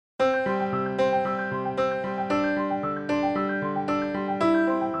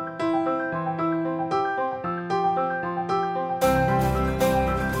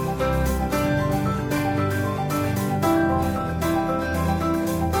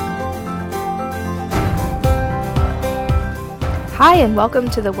Hi, and welcome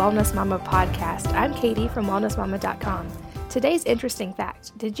to the Wellness Mama podcast. I'm Katie from wellnessmama.com. Today's interesting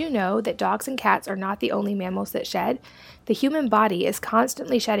fact: did you know that dogs and cats are not the only mammals that shed? The human body is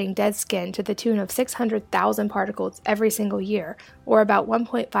constantly shedding dead skin to the tune of 600,000 particles every single year, or about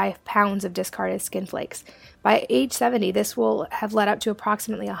 1.5 pounds of discarded skin flakes. By age 70, this will have led up to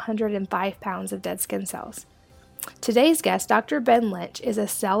approximately 105 pounds of dead skin cells. Today's guest, Dr. Ben Lynch, is a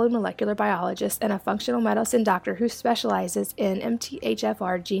cell and molecular biologist and a functional medicine doctor who specializes in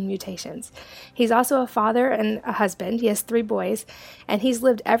MTHFR gene mutations. He's also a father and a husband. He has 3 boys, and he's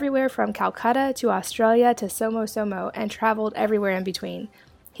lived everywhere from Calcutta to Australia to Somo and traveled everywhere in between.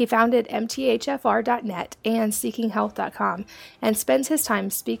 He founded MTHFR.net and SeekingHealth.com and spends his time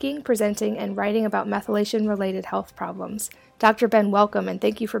speaking, presenting, and writing about methylation-related health problems. Dr. Ben, welcome, and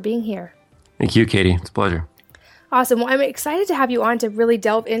thank you for being here. Thank you, Katie. It's a pleasure. Awesome. Well, I'm excited to have you on to really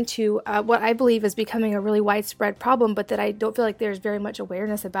delve into what I believe is becoming a really widespread problem, but that I don't feel like there's very much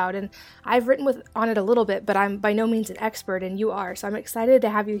awareness about. And I've written on it a little bit, but I'm by no means an expert, and you are. So I'm excited to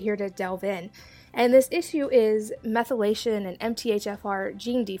have you here to delve in. And this issue is methylation and MTHFR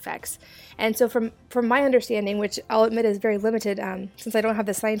gene defects. And so from my understanding, which I'll admit is very limited since I don't have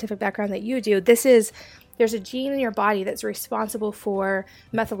the scientific background that you do, there's a gene in your body that's responsible for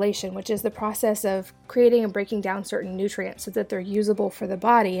methylation, which is the process of creating and breaking down certain nutrients so that they're usable for the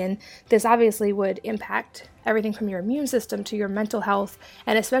body. And this obviously would impact everything from your immune system to your mental health,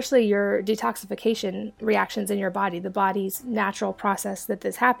 and especially your detoxification reactions in your body, the body's natural process that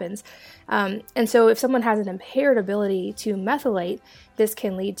this happens. And so if someone has an impaired ability to methylate, this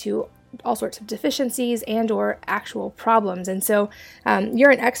can lead to all sorts of deficiencies and or actual problems. And so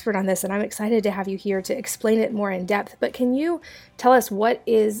you're an expert on this, and I'm excited to have you here to explain it more in depth. But can you tell us what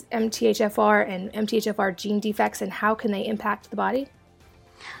is MTHFR and MTHFR gene defects, and how can they impact the body?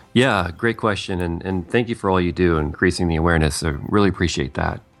 Yeah, great question. And thank you for all you do in increasing the awareness. I really appreciate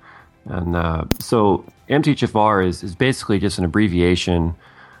that. And so MTHFR is basically just an abbreviation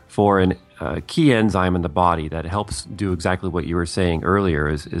for a key enzyme in the body that helps do exactly what you were saying earlier,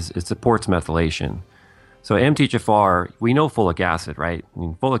 is it supports methylation. So MTHFR, we know folic acid, right? I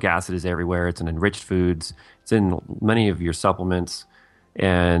mean, folic acid is everywhere. It's in enriched foods. It's in many of your supplements.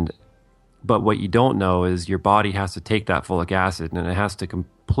 But what you don't know is your body has to take that folic acid and it has to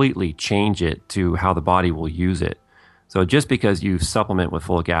completely change it to how the body will use it. So just because you supplement with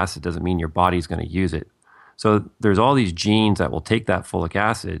folic acid doesn't mean your body's going to use it. So there's all these genes that will take that folic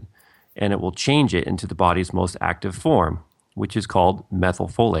acid and it will change it into the body's most active form, which is called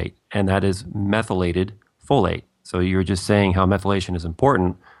methylfolate, and that is methylated folate. So you're just saying how methylation is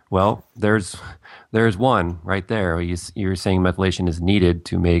important. Well, there's one right there. You're saying methylation is needed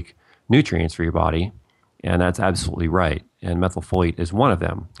to make nutrients for your body, and that's absolutely right. And methylfolate is one of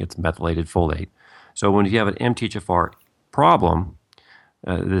them. It's methylated folate. So when you have an MTHFR problem,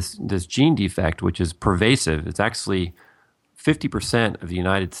 this gene defect, which is pervasive, it's actually 50% of the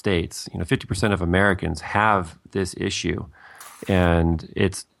United States, 50% of Americans have this issue, and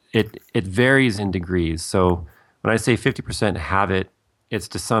it varies in degrees. So when I say 50% have it, it's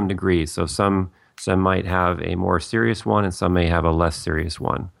to some degree. So some might have a more serious one, and some may have a less serious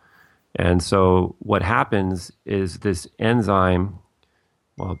one. And so what happens is this enzyme,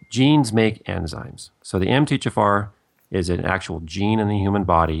 genes make enzymes. So the MTHFR is an actual gene in the human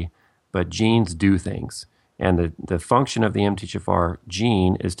body, but genes do things. And the function of the MTHFR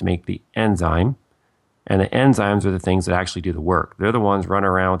gene is to make the enzyme, and the enzymes are the things that actually do the work. They're the ones running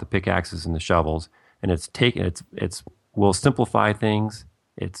around with the pickaxes and the shovels, and will simplify things.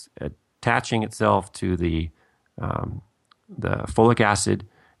 It's attaching itself to the folic acid,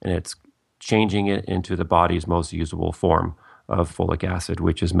 and it's changing it into the body's most usable form of folic acid,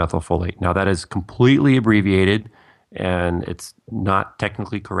 which is methylfolate. Now that is completely abbreviated, and it's not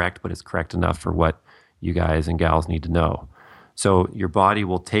technically correct, but it's correct enough for what you guys and gals need to know. So your body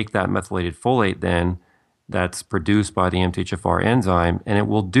will take that methylated folate then that's produced by the MTHFR enzyme, and it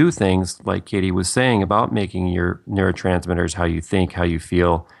will do things like Katie was saying about making your neurotransmitters, how you think, how you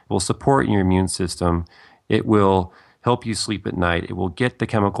feel. It will support your immune system. It will help you sleep at night. It will get the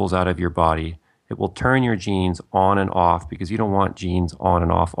chemicals out of your body. It will turn your genes on and off, because you don't want genes on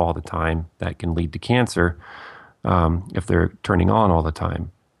and off all the time. That can lead to cancer if they're turning on all the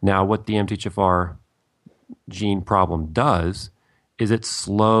time. Now, what the MTHFR gene problem does is it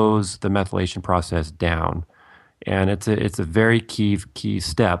slows the methylation process down, and it's a very key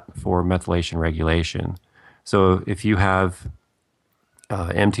step for methylation regulation. So if you have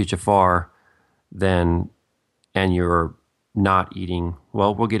MTHFR, and you're not eating,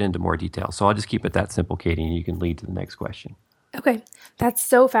 well, we'll get into more detail. So I'll just keep it that simple, Katie, and you can lead to the next question. Okay, that's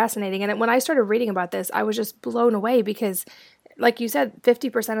so fascinating. And when I started reading about this, I was just blown away, because like you said,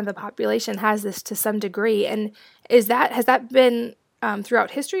 50% of the population has this to some degree. And has that been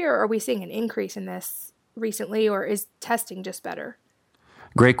throughout history, or are we seeing an increase in this recently, or is testing just better?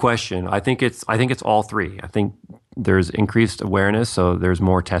 Great question. I think it's all three. I think there's increased awareness, so there's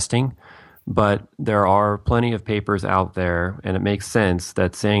more testing, but there are plenty of papers out there, and it makes sense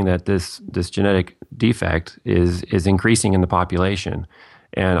that saying that this genetic defect is increasing in the population,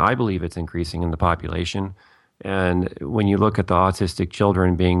 and I believe it's increasing in the population. And when you look at the autistic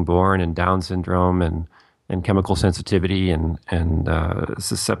children being born and Down syndrome and chemical sensitivity and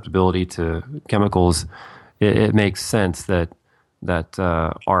susceptibility to chemicals, it makes sense that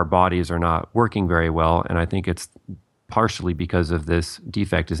our bodies are not working very well, and I think it's partially because of this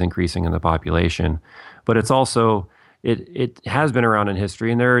defect is increasing in the population. But it's also it has been around in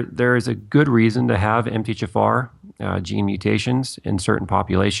history, and there is a good reason to have MTHFR gene mutations in certain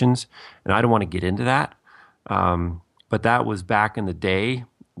populations, and I don't want to get into that. But that was back in the day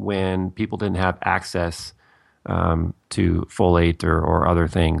when people didn't have access to folate or other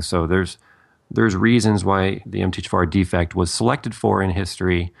things. So there's reasons why the MTHFR defect was selected for in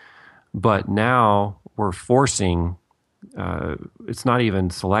history, but now we're forcing, it's not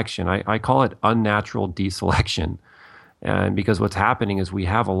even selection. I call it unnatural deselection. And because what's happening is we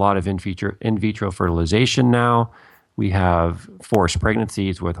have a lot of in vitro fertilization now. We have forced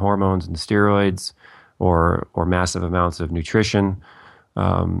pregnancies with hormones and steroids or massive amounts of nutrition.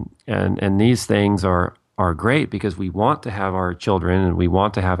 And these things are great because we want to have our children and we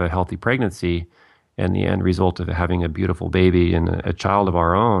want to have a healthy pregnancy and the end result of having a beautiful baby and a child of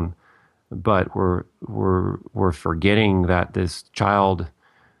our own. But we're forgetting that this child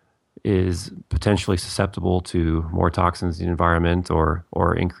is potentially susceptible to more toxins in the environment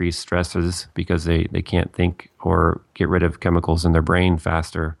or increased stresses because they can't think or get rid of chemicals in their brain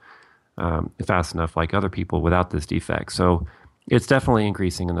fast enough like other people without this defect. So it's definitely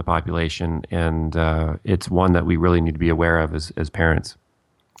increasing in the population, and it's one that we really need to be aware of as parents.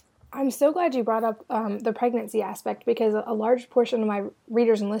 I'm so glad you brought up the pregnancy aspect, because a large portion of my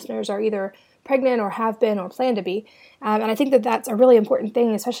readers and listeners are either pregnant or have been or plan to be. And I think that that's a really important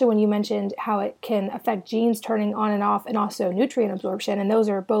thing, especially when you mentioned how it can affect genes turning on and off and also nutrient absorption. And those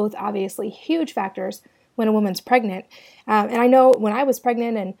are both obviously huge factors when a woman's pregnant. And I know when I was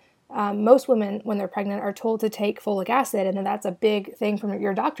pregnant, and most women, when they're pregnant, are told to take folic acid. And then that's a big thing from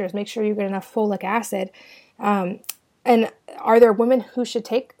your doctors. Make sure you get enough folic acid. And are there women who should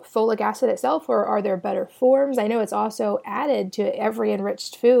take folic acid itself, or are there better forms? I know it's also added to every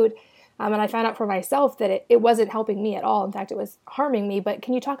enriched food. And I found out for myself that it wasn't helping me at all. In fact, it was harming me. But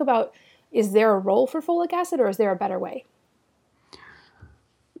can you talk about, is there a role for folic acid, or is there a better way?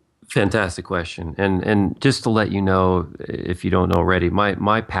 Fantastic question. And just to let you know, if you don't know already,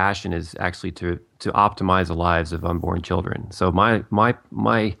 my passion is actually to optimize the lives of unborn children. So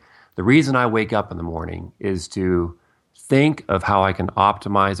the reason I wake up in the morning is to think of how I can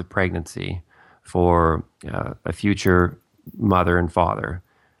optimize a pregnancy for a future mother and father,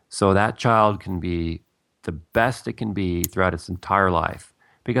 so that child can be the best it can be throughout its entire life.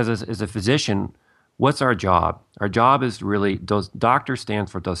 Because as a physician, what's our job? Our job is really, doctor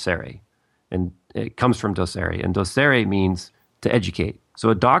stands for docere, and it comes from docere, and docere means to educate. So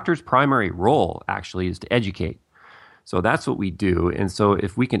a doctor's primary role actually is to educate. So that's what we do. And so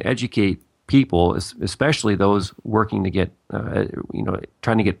if we can educate people, especially those working to get,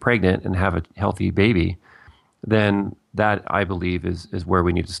 trying to get pregnant and have a healthy baby, then that, I believe, is where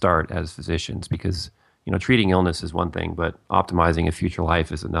we need to start as physicians. Because, treating illness is one thing, but optimizing a future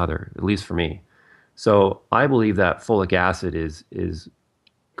life is another, at least for me. So I believe that folic acid is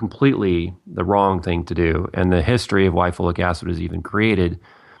completely the wrong thing to do. And the history of why folic acid was even created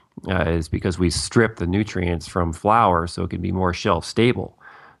is because we strip the nutrients from flour so it can be more shelf stable.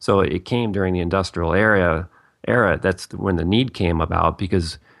 So it came during the industrial era. That's when the need came about,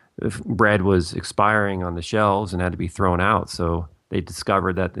 because if bread was expiring on the shelves and had to be thrown out. So they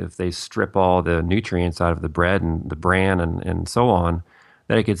discovered that if they strip all the nutrients out of the bread and the bran and so on,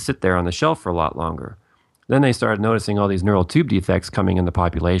 that it could sit there on the shelf for a lot longer. Then they started noticing all these neural tube defects coming in the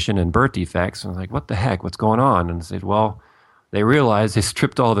population and birth defects. And I was like, what the heck? What's going on? And they said, well, they realized they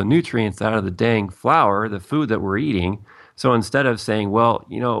stripped all the nutrients out of the dang flour, the food that we're eating. So instead of saying, well,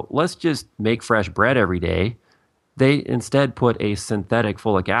 let's just make fresh bread every day, they instead put a synthetic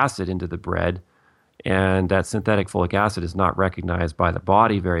folic acid into the bread. And that synthetic folic acid is not recognized by the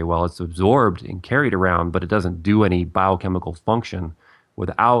body very well. It's absorbed and carried around, but it doesn't do any biochemical function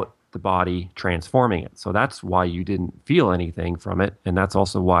without the body transforming it. So that's why you didn't feel anything from it. And that's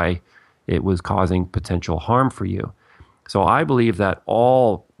also why it was causing potential harm for you. So I believe that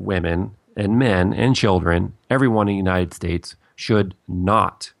all women and men and children, everyone in the United States, should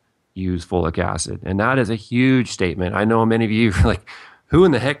not use folic acid. And that is a huge statement. I know many of you are like, who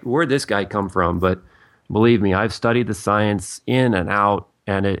in the heck, where'd this guy come from? But believe me, I've studied the science in and out,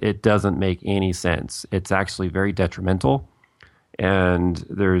 and it doesn't make any sense. It's actually very detrimental. And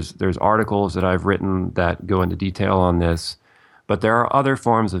there's articles that I've written that go into detail on this, but there are other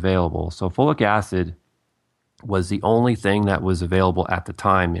forms available. So folic acid was the only thing that was available at the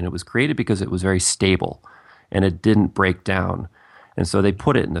time, and it was created because it was very stable and it didn't break down. And so they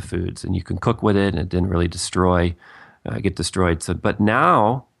put it in the foods, and you can cook with it, and it didn't really get destroyed. So, but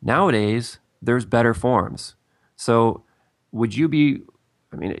nowadays, there's better forms. So do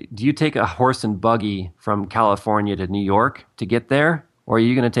you take a horse and buggy from California to New York to get there, or are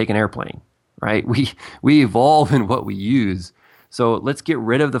you going to take an airplane, right? We evolve in what we use. So let's get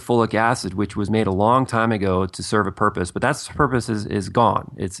rid of the folic acid, which was made a long time ago to serve a purpose, but that purpose is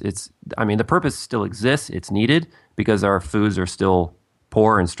gone. The purpose still exists. It's needed because our foods are still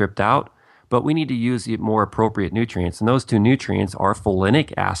poor and stripped out, but we need to use the more appropriate nutrients. And those two nutrients are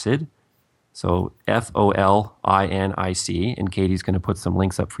folinic acid, so FOLINIC, and Katie's going to put some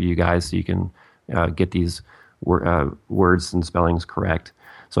links up for you guys so you can get these words and spellings correct.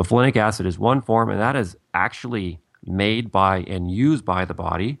 So folinic acid is one form, and that is actually made by and used by the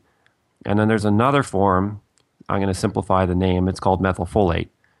body. And then there's another form, I'm going to simplify the name, it's called methylfolate.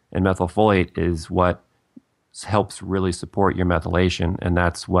 And methylfolate is what helps really support your methylation, and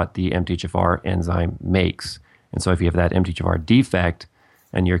that's what the MTHFR enzyme makes. And so if you have that MTHFR defect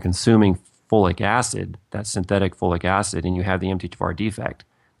and you're consuming folic acid, that synthetic folic acid, and you have the MTHFR defect,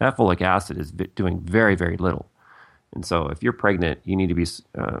 that folic acid is doing very, very little. And so if you're pregnant, you need to be,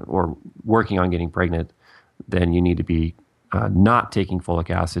 or working on getting pregnant, then you need to be not taking folic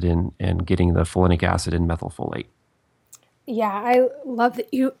acid and getting the folinic acid and methylfolate. Yeah, I love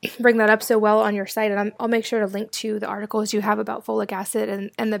that you bring that up so well on your site, and I'll make sure to link to the articles you have about folic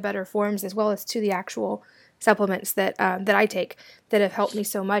acid and the better forms, as well as to the actual supplements that I take that have helped me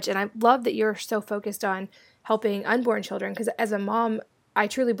so much. And I love that you're so focused on helping unborn children, because as a mom, I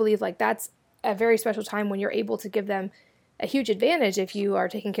truly believe like that's a very special time when you're able to give them a huge advantage if you are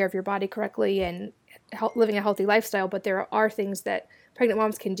taking care of your body correctly and living a healthy lifestyle. But there are things that pregnant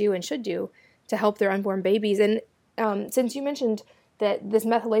moms can do and should do to help their unborn babies. And since you mentioned that this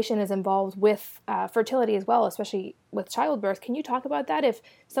methylation is involved with fertility as well, especially with childbirth, can you talk about that? If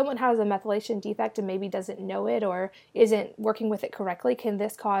someone has a methylation defect and maybe doesn't know it or isn't working with it correctly, can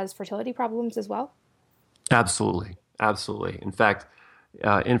this cause fertility problems as well? Absolutely. Absolutely. In fact,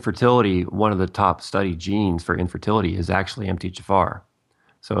 infertility, one of the top studied genes for infertility is actually MTHFR.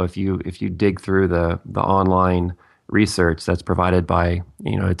 So if you dig through the online research that's provided by,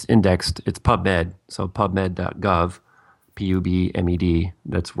 it's indexed, it's PubMed, so pubmed.gov, PUBMED,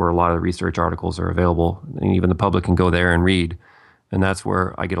 that's where a lot of the research articles are available, and even the public can go there and read, and that's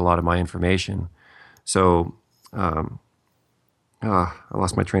where I get a lot of my information. So, I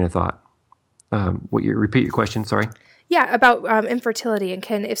lost my train of thought. Repeat your question, sorry? Yeah, about infertility,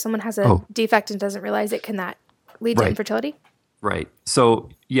 and if someone has a defect and doesn't realize it, can that lead to infertility? Right. So,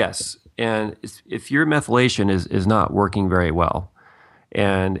 yes. And if your methylation is not working very well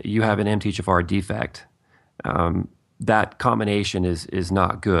and you have an MTHFR defect, that combination is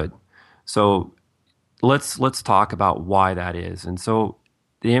not good. So let's talk about why that is. And so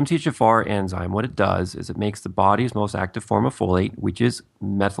the MTHFR enzyme, what it does is it makes the body's most active form of folate, which is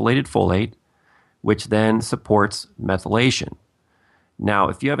methylated folate, which then supports methylation. Now,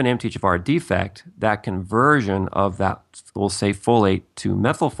 if you have an MTHFR defect, that conversion of that, we'll say folate to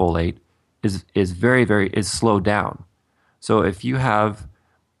methylfolate is very slowed down. So if you have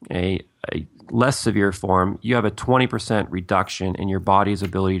a less severe form, you have a 20% reduction in your body's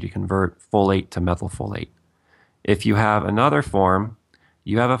ability to convert folate to methylfolate. If you have another form,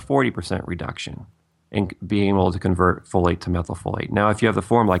 you have a 40% reduction in being able to convert folate to methylfolate. Now, if you have the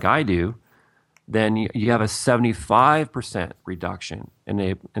form like I do, then you have a 75% reduction in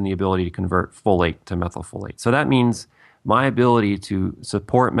the ability to convert folate to methylfolate. So that means my ability to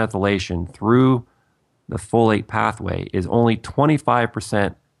support methylation through the folate pathway is only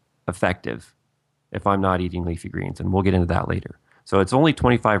 25% effective if I'm not eating leafy greens, and we'll get into that later. So it's only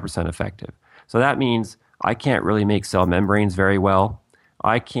 25% effective. So that means I can't really make cell membranes very well.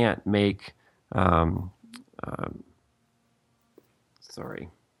 I can't make, I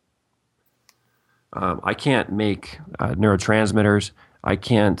can't make neurotransmitters. I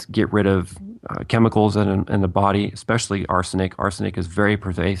can't get rid of chemicals in the body, especially arsenic. Arsenic is very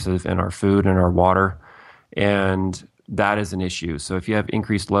pervasive in our food and our water, and that is an issue. So if you have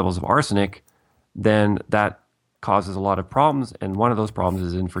increased levels of arsenic, then that causes a lot of problems, and one of those problems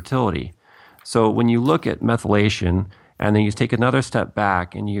is infertility. So when you look at methylation And then you take another step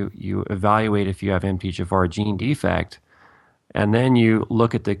back and you evaluate if you have MTHFR gene defect. And then you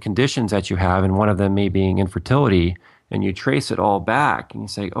look at the conditions that you have, and one of them may being infertility, and you trace it all back and you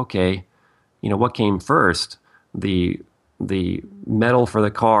say, okay, what came first? The metal for the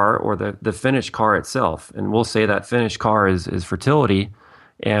car or the finished car itself? And we'll say that finished car is fertility,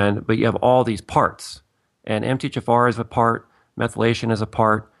 but you have all these parts. And MTHFR is a part, methylation is a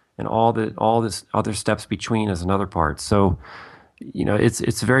part, and all this other steps between is another part. So,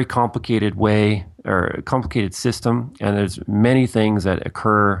 it's a very complicated way or a complicated system, and there's many things that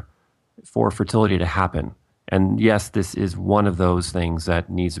occur for fertility to happen. And yes, this is one of those things that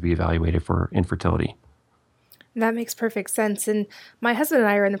needs to be evaluated for infertility. That makes perfect sense. And my husband and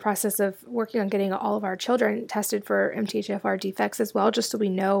I are in the process of working on getting all of our children tested for MTHFR defects as well, just so we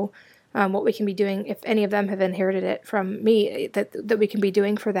know what we can be doing if any of them have inherited it from me, that we can be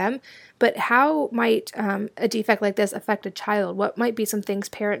doing for them. But how might a defect like this affect a child? What might be some things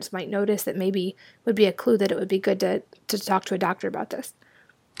parents might notice that maybe would be a clue that it would be good to talk to a doctor about this?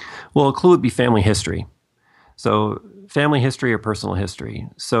 Well, a clue would be family history. So family history or personal history.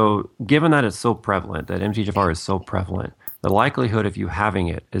 So given that it's so prevalent, that MTHFR is so prevalent, the likelihood of you having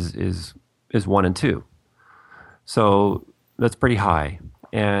it is 1 in 2. So that's pretty high.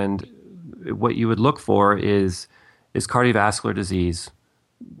 And what you would look for is cardiovascular disease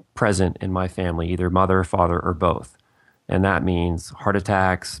present in my family, either mother, father, or both. And that means heart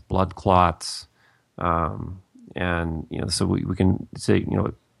attacks, blood clots, and so we can say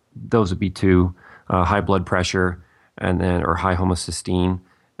those would be 2. High blood pressure, or high homocysteine,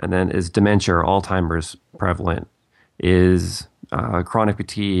 and then is dementia or Alzheimer's prevalent? Is chronic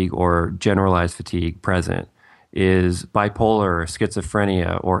fatigue or generalized fatigue present? Is bipolar or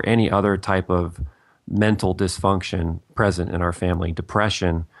schizophrenia or any other type of mental dysfunction present in our family?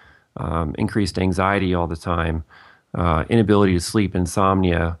 Depression, increased anxiety all the time, inability to sleep,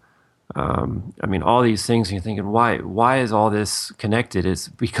 insomnia. All these things, and you're thinking, why is all this connected? It's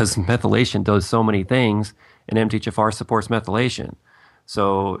because methylation does so many things, and MTHFR supports methylation.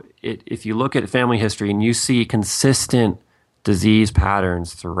 So if you look at family history and you see consistent disease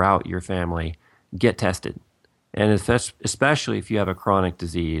patterns throughout your family, get tested. And especially if you have a chronic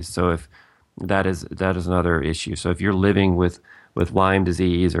disease. So if that is another issue. So if you're living with Lyme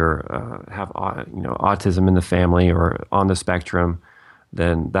disease or have autism in the family or on the spectrum,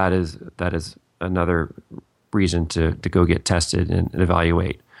 then that is another reason to go get tested and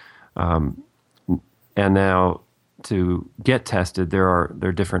evaluate. And now to get tested, there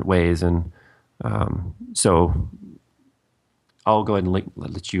are different ways, and so I'll go ahead and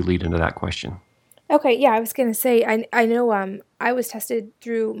let you lead into that question. Okay, yeah, I was going to say, I know I was tested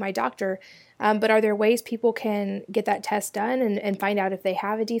through my doctor, but are there ways people can get that test done and find out if they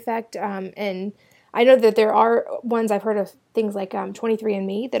have a defect? And I know that there are ones I've heard of, things like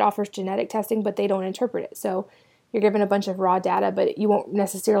 23andMe that offers genetic testing, but they don't interpret it. So you're given a bunch of raw data, but you won't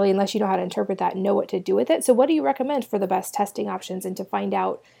necessarily, unless you know how to interpret that, know what to do with it. So what do you recommend for the best testing options and to find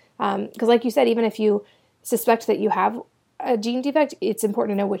out? Because like you said, even if you suspect that you have a gene defect, it's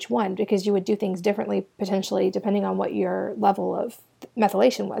important to know which one, because you would do things differently potentially depending on what your level of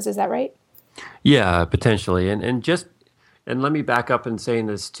methylation was. Is that right? Yeah, potentially. And let me back up in saying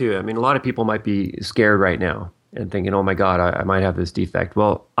this too. A lot of people might be scared right now and thinking, oh my God, I might have this defect.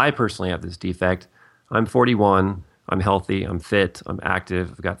 Well, I personally have this defect. I'm 41. I'm healthy. I'm fit. I'm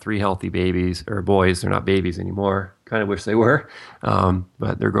active. I've got 3 healthy babies, or boys. They're not babies anymore. Kind of wish they were,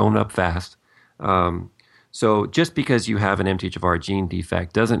 but they're growing up fast. So just because you have an MTHFR gene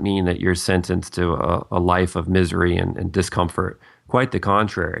defect doesn't mean that you're sentenced to a life of misery and discomfort. Quite the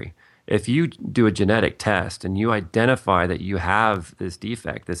contrary. If you do a genetic test and you identify that you have this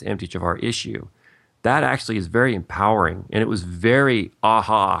defect, this MTHFR issue, that actually is very empowering. And it was very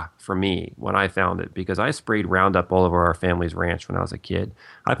aha for me when I found it, because I sprayed Roundup all over our family's ranch when I was a kid.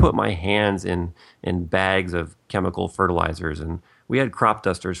 I put my hands in bags of chemical fertilizers, and we had crop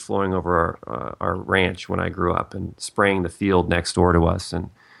dusters flowing over our ranch when I grew up and spraying the field next door to us. And,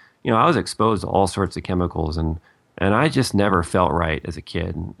 I was exposed to all sorts of chemicals, and I just never felt right as a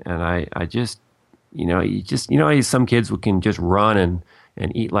kid. And I just, some kids who can just run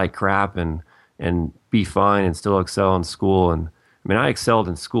and eat like crap and be fine and still excel in school. And I excelled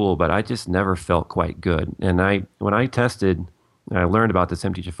in school, but I just never felt quite good. And when I tested and I learned about this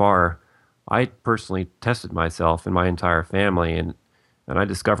MTHFR, I personally tested myself and my entire family, and I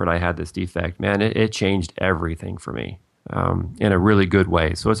discovered I had this defect. Man, it changed everything for me in a really good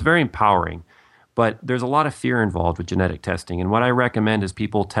way. So it's very empowering. But there's a lot of fear involved with genetic testing. And what I recommend is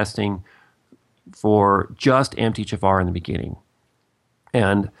people testing for just MTHFR in the beginning.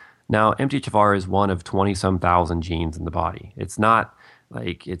 And Now, MTHFR is one of 20 some thousand genes in the body. It's not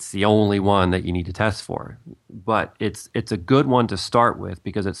like it's the only one that you need to test for, but it's a good one to start with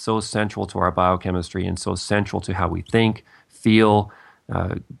because it's so central to our biochemistry and so central to how we think, feel,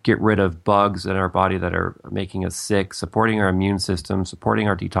 get rid of bugs in our body that are making us sick, supporting our immune system, supporting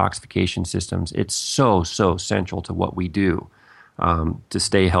our detoxification systems. It's so, so central to what we do to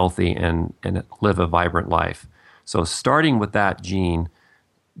stay healthy and live a vibrant life. So starting with that gene,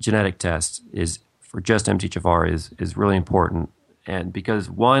 genetic test is for just MTHFR is really important. And because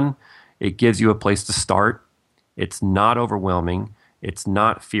one, it gives you a place to start. It's not overwhelming. It's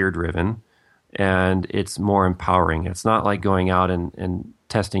not fear-driven. And it's more empowering. It's not like going out and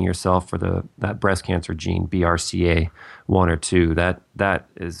testing yourself for that breast cancer gene, BRCA1 or 2. That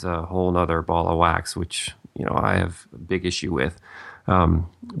is a whole nother ball of wax, which I have a big issue with.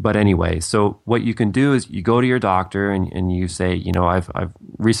 But anyway, so what you can do is you go to your doctor and you say, I've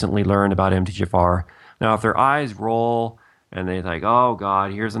recently learned about MTHFR. Now, if their eyes roll and they're like, oh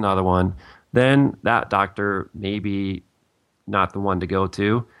God, here's another one, then that doctor may be not the one to go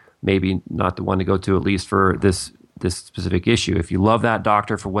to. Maybe not the one to go to, at least for this specific issue. If you love that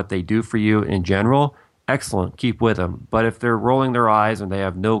doctor for what they do for you in general, excellent, keep with them. But if they're rolling their eyes and they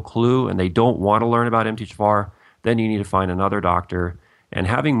have no clue and they don't want to learn about MTHFR, then you need to find another doctor. And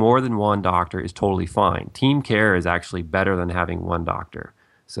having more than one doctor is totally fine. Team care is actually better than having one doctor.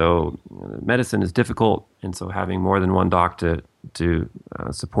 So medicine is difficult, and so having more than one doc to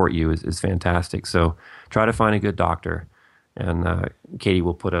support you is fantastic. So try to find a good doctor. And Katie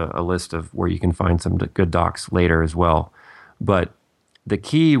will put a list of where you can find some good docs later as well. But the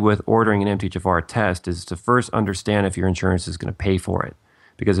key with ordering an MTHFR test is to first understand if your insurance is going to pay for it.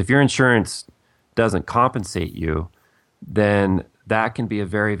 Because if your insurance doesn't compensate you, then that can be a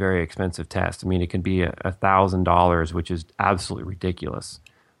very, very expensive test. I mean, it can be $1,000, which is absolutely ridiculous.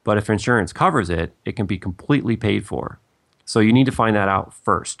 But if insurance covers it, it can be completely paid for. So you need to find that out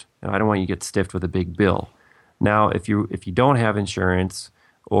first. And I don't want you to get stiffed with a big bill. Now, if you don't have insurance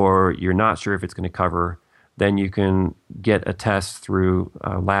or you're not sure if it's going to cover, then you can get a test through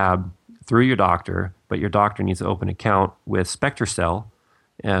a lab through your doctor, but your doctor needs to open an account with SpectraCell.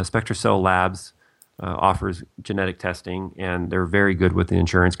 SpectraCell Labs offers genetic testing, and they're very good with the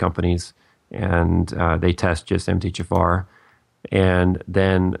insurance companies, and they test just MTHFR. And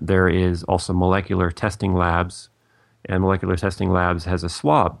then there is also Molecular Testing Labs, and Molecular Testing Labs has a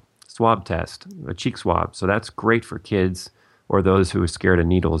swab test, a cheek swab. So that's great for kids or those who are scared of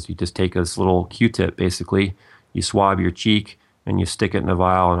needles. You just take this little Q-tip, basically, you swab your cheek, and you stick it in a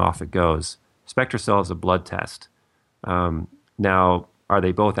vial, and off it goes. SpectraCell is a blood test. Now, are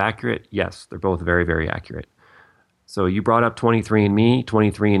they both accurate? Yes, they're both very, very accurate. So you brought up 23andMe.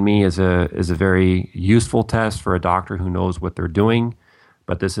 23andMe is a very useful test for a doctor who knows what they're doing,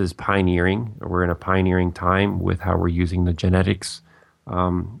 but this is pioneering. We're in a pioneering time with how we're using the genetics,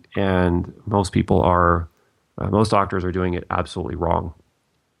 and most doctors are doing it absolutely wrong,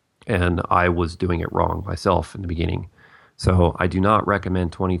 and I was doing it wrong myself in the beginning. So I do not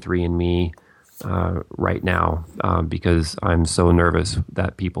recommend 23andMe right now because I'm so nervous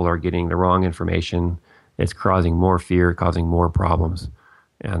that people are getting the wrong information. It's causing more fear, causing more problems.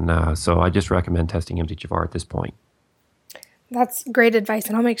 And so I just recommend testing MTHFR at this point. That's great advice,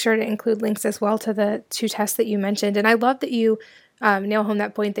 and I'll make sure to include links as well to the two tests that you mentioned. And I love that you nail home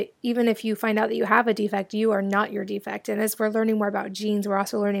that point that even if you find out that you have a defect, you are not your defect. And as we're learning more about genes, we're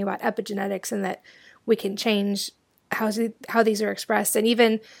also learning about epigenetics and that we can change how these are expressed. And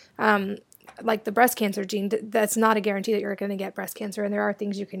even like the breast cancer gene, that's not a guarantee that you're going to get breast cancer, and there are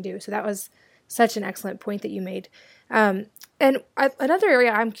things you can do. So that was such an excellent point that you made. And another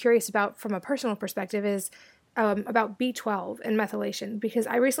area I'm curious about from a personal perspective is about B12 and methylation, because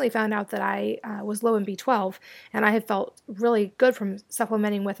I recently found out that I was low in B12, and I had felt really good from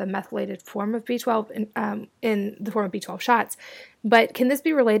supplementing with a methylated form of B12 in the form of B12 shots. But can this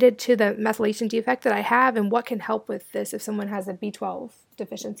be related to the methylation defect that I have, and what can help with this if someone has a B12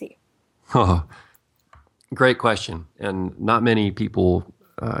 deficiency? Oh, great question. And not many people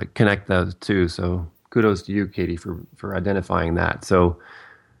connect those two. So kudos to you, Katie, for identifying that. So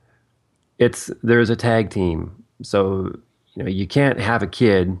there's a tag team. So you can't have a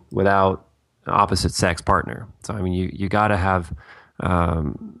kid without an opposite sex partner. So I mean you got to have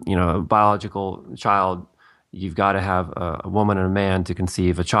a biological child. You've got to have a woman and a man to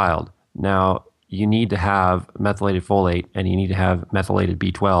conceive a child. Now you need to have methylated folate and you need to have methylated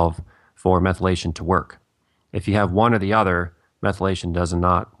B12 for methylation to work. If you have one or the other, methylation does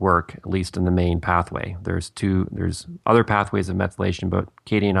not work, at least in the main pathway. There's other pathways of methylation, but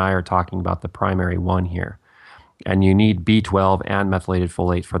Katie and I are talking about the primary one here. And you need B12 and methylated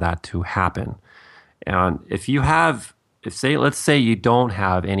folate for that to happen. And let's say you don't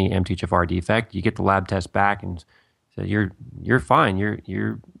have any MTHFR defect, you get the lab test back and so you're fine.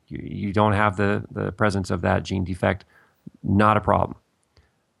 You don't have the presence of that gene defect. Not a problem.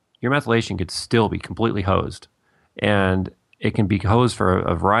 Your methylation could still be completely hosed. And it can be hosed for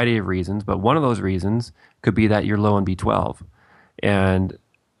a variety of reasons, but one of those reasons could be that you're low in B12. And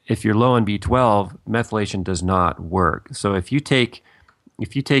if you're low in B12, methylation does not work. So if you take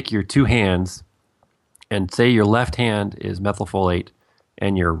your two hands and say your left hand is methylfolate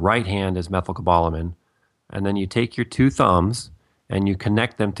and your right hand is methylcobalamin, and then you take your two thumbs and you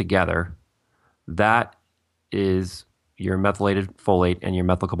connect them together, that is your methylated folate and your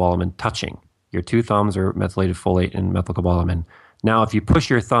methylcobalamin touching. Your two thumbs are methylated folate and methylcobalamin. Now, if you push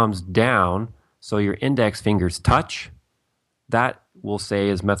your thumbs down so your index fingers touch, that will say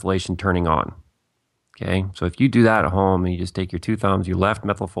is methylation turning on. Okay, so if you do that at home and you just take your two thumbs, your left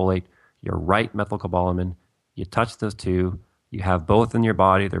methylfolate, your right methylcobalamin, you touch those two, you have both in your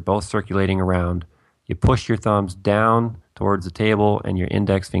body, they're both circulating around. You push your thumbs down towards the table and your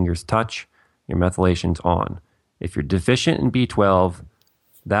index fingers touch, your methylation's on. If you're deficient in B12,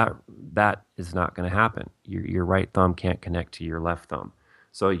 that is not going to happen. Your right thumb can't connect to your left thumb.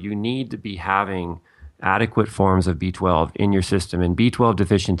 So you need to be having adequate forms of B12 in your system. And B12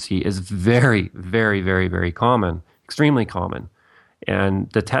 deficiency is very, very, very, very common, extremely common. And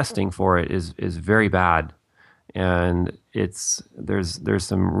the testing for it is very bad. And there's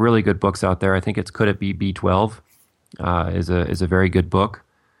some really good books out there. I think it's Could It Be B12 is a very good book.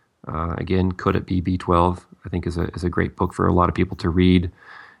 Again, Could It Be B12? I think is a great book for a lot of people to read.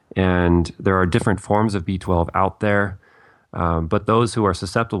 And there are different forms of B12 out there. But those who are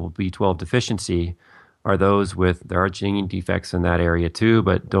susceptible to B12 deficiency are those there are gene defects in that area too,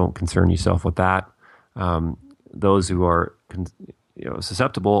 but don't concern yourself with that. Those who are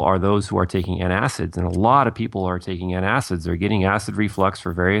susceptible are those who are taking antacids. And a lot of people are taking antacids. They're getting acid reflux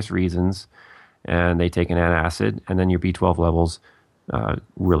for various reasons, and they take an antacid, and then your B12 levels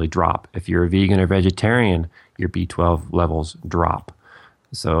really drop. If you're a vegan or vegetarian, your B12 levels drop.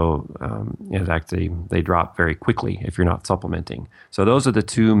 So in fact, they drop very quickly if you're not supplementing. So those are the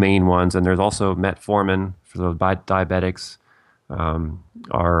two main ones. And there's also metformin for the diabetics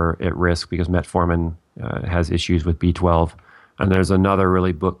are at risk because metformin has issues with B12. And there's another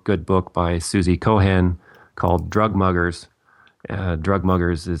really good book by Susie Cohen called Drug Muggers. Drug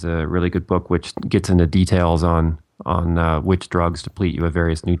Muggers is a really good book which gets into details on which drugs deplete you of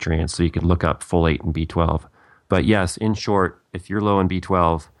various nutrients, so you can look up folate and B12. But yes, in short, if you're low in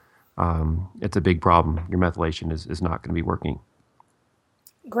B12, it's a big problem. Your methylation is not going to be working.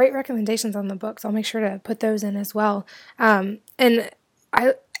 Great recommendations on the books. I'll make sure to put those in as well. And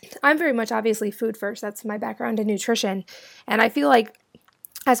I'm very much obviously food first. That's my background in nutrition. And I feel like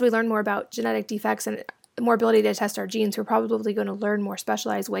as we learn more about genetic defects and more ability to test our genes, we're probably going to learn more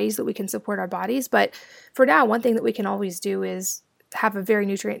specialized ways that we can support our bodies. But for now, one thing that we can always do is have a very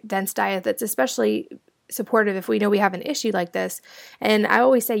nutrient-dense diet that's especially supportive if we know we have an issue like this. And I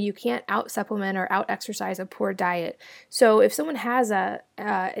always say you can't out-supplement or out-exercise a poor diet. So if someone has a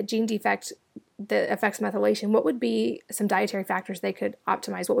gene defect that affects methylation, what would be some dietary factors they could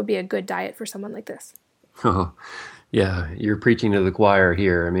optimize? What would be a good diet for someone like this? Oh, yeah, you're preaching to the choir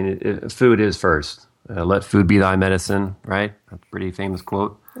here. I mean, food is first. Let food be thy medicine, right? That's a pretty famous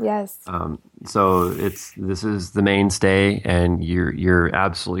quote. Yes. So this is the mainstay, and you're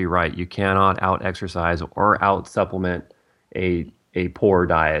absolutely right. You cannot out exercise or out supplement a poor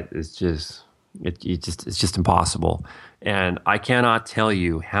diet. It's just impossible. And I cannot tell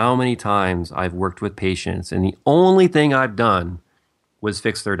you how many times I've worked with patients, and the only thing I've done was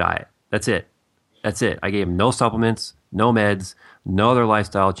fix their diet. That's it. I gave them no supplements, no meds, no other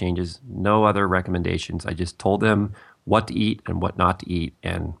lifestyle changes, no other recommendations. I just told them what to eat and what not to eat.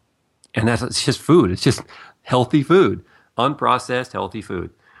 And it's just food. It's just healthy food, unprocessed healthy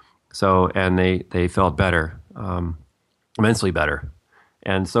food. So, and they felt better, immensely better.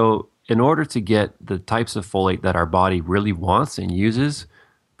 And so in order to get the types of folate that our body really wants and uses,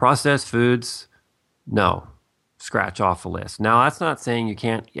 processed foods, no. Scratch off the list. Now, that's not saying you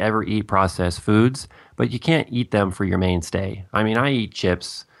can't ever eat processed foods, but you can't eat them for your mainstay. I mean, I eat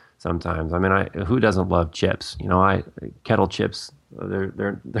chips sometimes. I mean, who doesn't love chips? Kettle chips,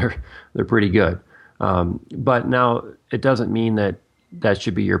 they're pretty good. But now it doesn't mean that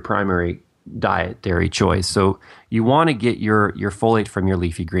should be your primary dietary choice. So you want to get your folate from your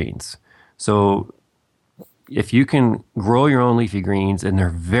leafy greens. So if you can grow your own leafy greens, and they're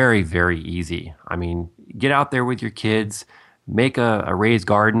very, very easy. I mean, get out there with your kids, make a raised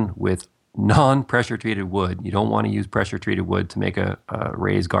garden with non-pressure treated wood. You don't want to use pressure treated wood to make a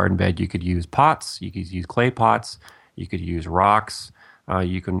raised garden bed. You could use pots. You could use clay pots. You could use rocks.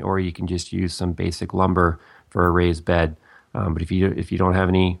 You can just use some basic lumber for a raised bed. But if you don't have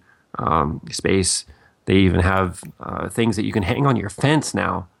any space, they even have things that you can hang on your fence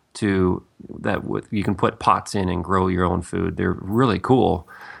now you can put pots in and grow your own food. They're really cool.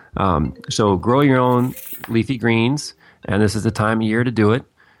 So grow your own leafy greens, and this is the time of year to do it,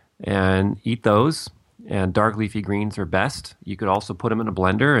 and eat those. And dark leafy greens are best. You could also put them in a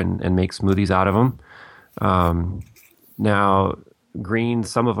blender and make smoothies out of them. Now, greens,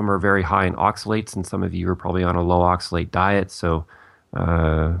 some of them are very high in oxalates, and some of you are probably on a low oxalate diet. So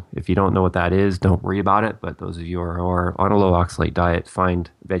if you don't know what that is, don't worry about it. But those of you who are on a low oxalate diet, find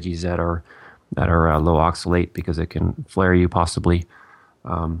veggies that are low oxalate, because it can flare you possibly.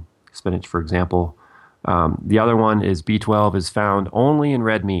 Spinach, for example. The other one is B12 is found only in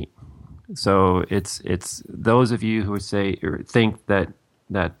red meat. So it's those of you who say or think that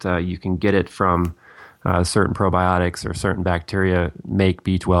you can get it from certain probiotics or certain bacteria make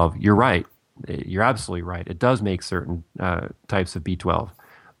B12. You're right. You're absolutely right. It does make certain types of B12,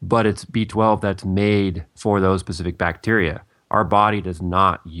 but it's B12 that's made for those specific bacteria. Our body does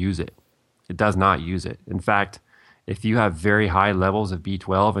not use it. It does not use it. In fact, if you have very high levels of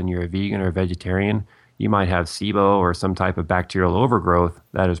B12 and you're a vegan or a vegetarian, you might have SIBO or some type of bacterial overgrowth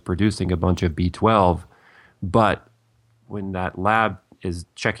that is producing a bunch of B12. But when that lab is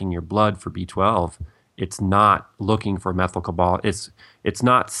checking your blood for B12, it's not looking for methylcobalamin. It's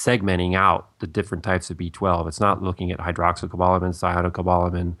not segmenting out the different types of B12. It's not looking at hydroxycobalamin,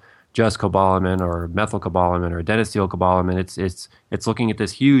 cyanocobalamin, just cobalamin, or methylcobalamin, or adenosylcobalamin. It's looking at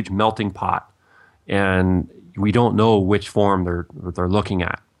this huge melting pot, and we don't know which form they're looking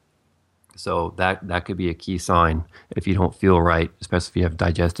at. So that could be a key sign if you don't feel right, especially if you have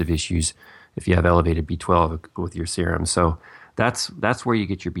digestive issues, if you have elevated B12 with your serum. So that's where you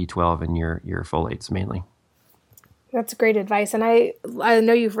get your B12 and your folates mainly. That's great advice. And I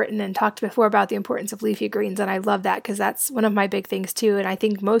know you've written and talked before about the importance of leafy greens, and I love that because that's one of my big things too. And I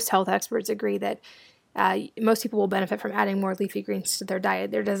think most health experts agree that most people will benefit from adding more leafy greens to their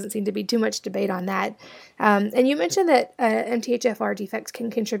diet. There doesn't seem to be too much debate on that. And you mentioned that MTHFR defects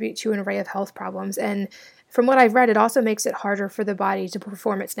can contribute to an array of health problems. And from what I've read, it also makes it harder for the body to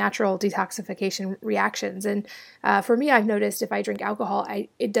perform its natural detoxification reactions. And for me, I've noticed if I drink alcohol,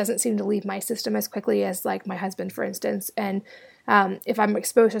 it doesn't seem to leave my system as quickly as like my husband, for instance. And if I'm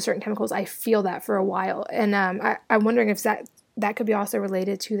exposed to certain chemicals, I feel that for a while. And I'm wondering if that could be also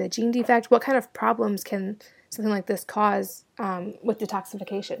related to the gene defect. What kind of problems can something like this cause with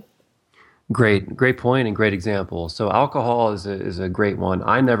detoxification? Great point and great example. So alcohol is a great one.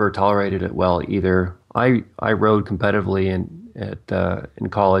 I never tolerated it well either. I rode competitively in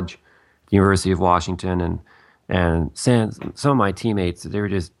college, University of Washington, and some of my teammates, they were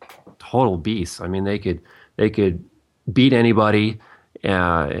just total beasts. I mean, they could beat anybody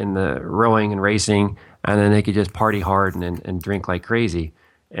in the rowing and racing, and then they could just party hard and drink like crazy.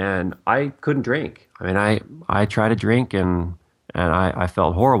 And I couldn't drink. I mean, I tried to drink and I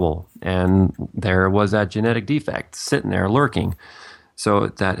felt horrible. And there was that genetic defect sitting there lurking. So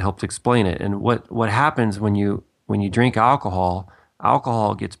that helped explain it. And what happens when you drink alcohol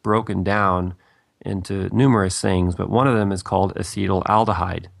gets broken down into numerous things, but one of them is called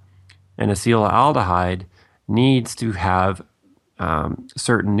acetaldehyde. And acetaldehyde needs to have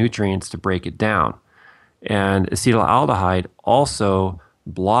certain nutrients to break it down. And acetaldehyde also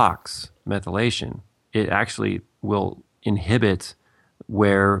blocks methylation. It actually will inhibit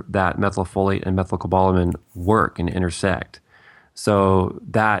where that methylfolate and methylcobalamin work and intersect. So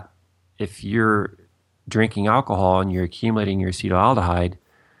that if you're drinking alcohol and you're accumulating your acetaldehyde,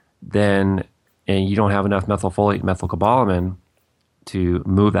 and you don't have enough methylfolate and methylcobalamin to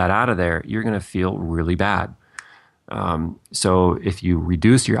move that out of there, you're going to feel really bad. So if you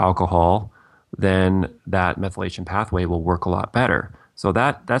reduce your alcohol, then that methylation pathway will work a lot better. So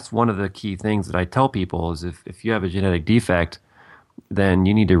that's one of the key things that I tell people is if you have a genetic defect, then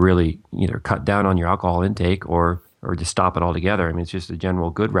you need to really either cut down on your alcohol intake or just stop it altogether. I mean, it's just a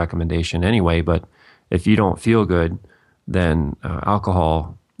general good recommendation anyway, but if you don't feel good, then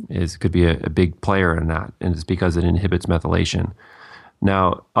alcohol could be a big player in that, and it's because it inhibits methylation.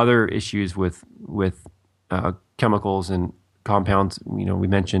 Now, other issues with chemicals and compounds, we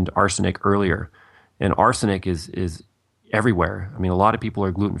mentioned arsenic earlier, and arsenic is everywhere. I mean, a lot of people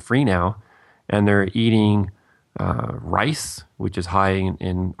are gluten-free now, and they're eating rice, which is high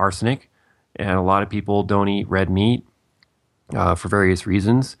in arsenic, and a lot of people don't eat red meat for various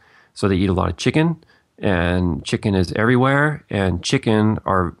reasons. So they eat a lot of chicken, and chicken is everywhere, and chicken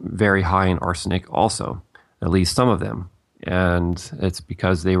are very high in arsenic also, at least some of them. And it's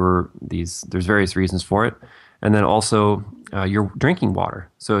because there's various reasons for it. And then also your drinking water.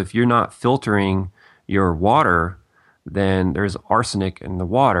 So if you're not filtering your water, then there's arsenic in the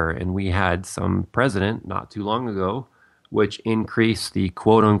water. And we had some president not too long ago, which increased the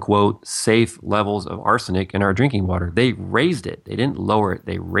quote unquote safe levels of arsenic in our drinking water. They raised it. They didn't lower it,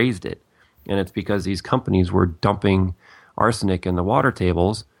 they raised it. And it's because these companies were dumping arsenic in the water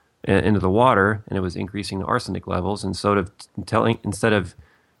tables into the water, and it was increasing the arsenic levels. And so instead of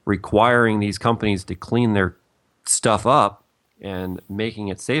requiring these companies to clean their stuff up and making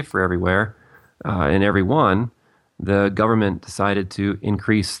it safe for everywhere and everyone, the government decided to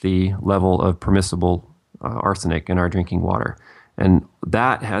increase the level of permissible arsenic in our drinking water. And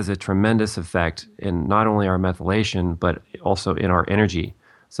that has a tremendous effect in not only our methylation, but also in our energy.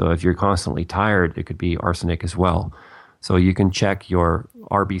 So if you're constantly tired, it could be arsenic as well. So you can check your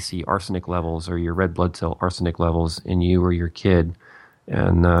RBC arsenic levels or your red blood cell arsenic levels in you or your kid.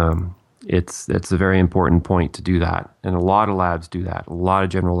 And it's a very important point to do that. And a lot of labs do that, a lot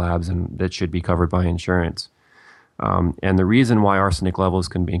of general labs, and that should be covered by insurance. And the reason why arsenic levels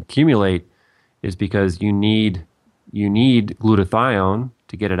can accumulate is because you need glutathione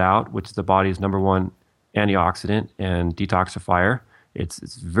to get it out, which is the body's number one antioxidant and detoxifier. It's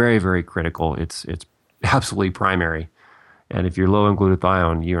very, very critical. It's absolutely primary. And if you're low in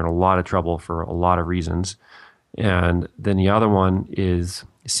glutathione, you're in a lot of trouble for a lot of reasons. And then the other one is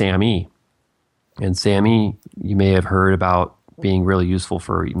SAMe. And SAMe, you may have heard about being really useful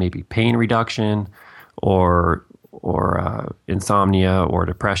for maybe pain reduction or insomnia or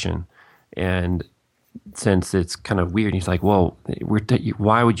depression. And since it's kind of weird, he's like, well,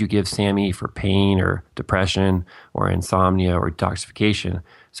 why would you give SAMe for pain or depression or insomnia or detoxification?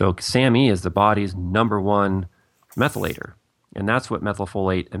 So SAMe is the body's number one methylator. And that's what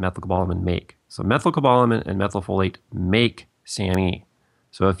methylfolate and methylcobalamin make. So methylcobalamin and methylfolate make SAMe.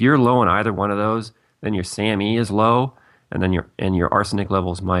 So if you're low on either one of those, then your SAMe is low, and then your arsenic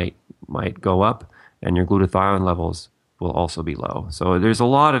levels might go up, and your glutathione levels will also be low. So there's a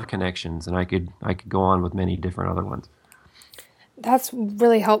lot of connections, and I could go on with many different other ones. That's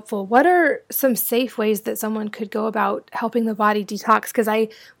really helpful. What are some safe ways that someone could go about helping the body detox? Because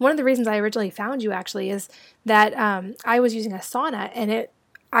one of the reasons I originally found you actually is that I was using a sauna, and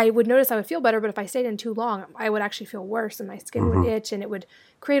I would notice I would feel better, but if I stayed in too long, I would actually feel worse, and my skin would itch, and it would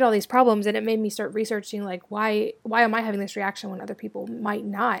create all these problems. And it made me start researching, like, why am I having this reaction when other people might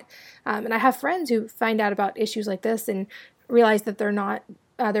not? And I have friends who find out about issues like this and realize that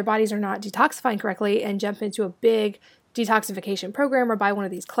their bodies are not detoxifying correctly, and jump into a big detoxification program or buy one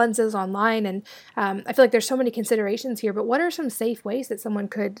of these cleanses online. And I feel like there's so many considerations here, but what are some safe ways that someone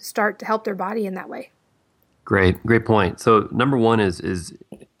could start to help their body in that way? Great point. So number one is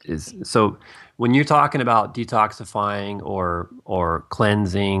so when you're talking about detoxifying or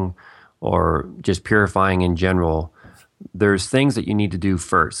cleansing or just purifying in general, there's things that you need to do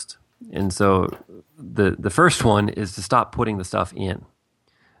first. And so the first one is to stop putting the stuff in.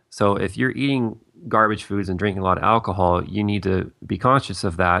 So if you're eating garbage foods and drinking a lot of alcohol, you need to be conscious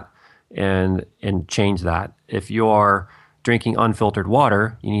of that and change that. If you are drinking unfiltered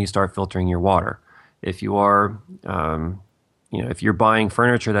water, you need to start filtering your water. If you are, if you're buying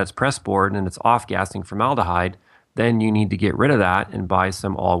furniture that's press board and it's off-gassing formaldehyde, then you need to get rid of that and buy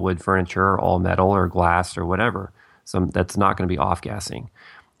some all-wood furniture or all-metal or glass or whatever. That's not going to be off-gassing.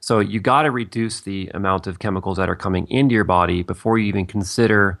 So you got to reduce the amount of chemicals that are coming into your body before you even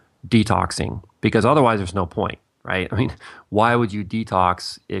consider detoxing, because otherwise there's no point, right? I mean, why would you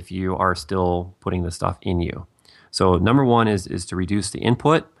detox if you are still putting the stuff in you? So number one is to reduce the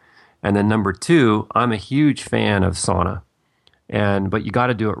input. And then number two, I'm a huge fan of sauna, but you got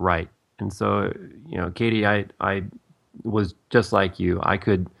to do it right. And so, Katie, I was just like you. I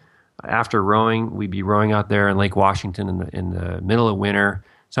could, after rowing, we'd be rowing out there in Lake Washington in the middle of winter.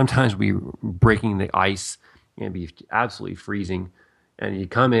 Sometimes we were breaking the ice and it'd be absolutely freezing. And you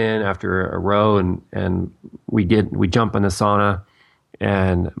come in after a row and we jump in the sauna,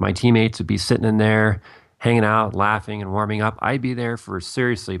 and my teammates would be sitting in there hanging out, laughing and warming up. I'd be there for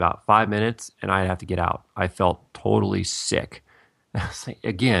seriously about 5 minutes and I'd have to get out. I felt totally sick. I was like,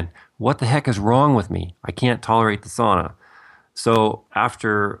 again, what the heck is wrong with me? I can't tolerate the sauna. So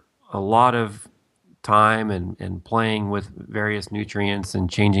after a lot of time and playing with various nutrients and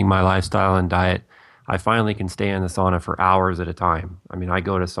changing my lifestyle and diet, I finally can stay in the sauna for hours at a time. I mean, I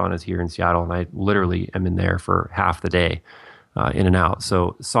go to saunas here in Seattle and I literally am in there for half the day, in and out.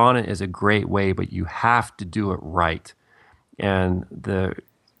 So sauna is a great way, but you have to do it right. And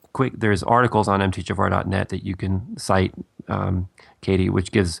quick, there's articles on mthfr.net that you can cite, Katie,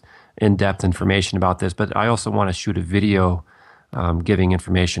 which gives in-depth information about this. But I also want to shoot a video giving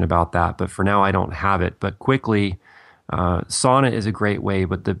information about that. But for now, I don't have it. But quickly, sauna is a great way.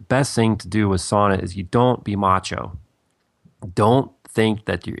 But the best thing to do with sauna is you don't be macho. Don't think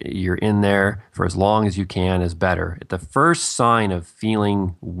that you're in there for as long as you can is better. The first sign of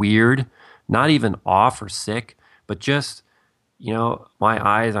feeling weird, not even off or sick, but just, my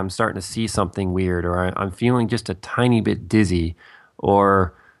eyes, I'm starting to see something weird, or I'm feeling just a tiny bit dizzy,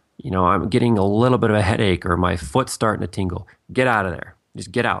 or, I'm getting a little bit of a headache, or my foot's starting to tingle. Get out of there.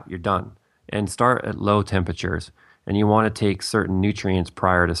 Just get out. You're done. And start at low temperatures. And you want to take certain nutrients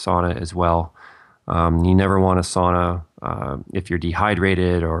prior to sauna as well. You never want a sauna if you're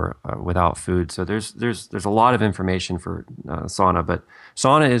dehydrated or without food. So there's a lot of information for sauna, but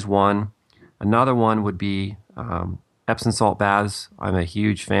sauna is one. Another one would be Epsom salt baths. I'm a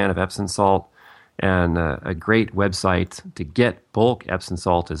huge fan of Epsom salt, and a great website to get bulk Epsom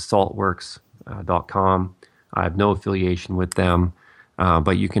salt is saltworks.com. I have no affiliation with them,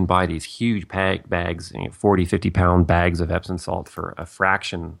 but you can buy these huge bags, 40, 50-pound bags of Epsom salt for a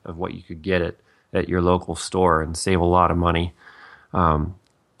fraction of what you could get at your local store and save a lot of money.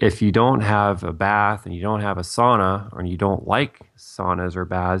 If you don't have a bath and you don't have a sauna, or you don't like saunas or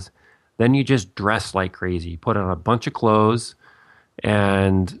baths, then you just dress like crazy. Put on a bunch of clothes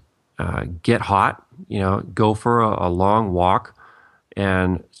and get hot, go for a long walk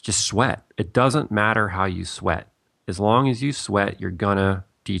and just sweat. It doesn't matter how you sweat. As long as you sweat, you're gonna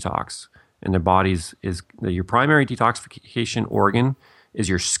detox. And your primary detoxification organ is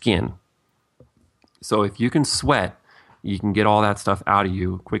your skin. So if you can sweat, you can get all that stuff out of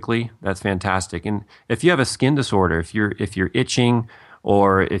you quickly. That's fantastic. And if you have a skin disorder, if you're itching,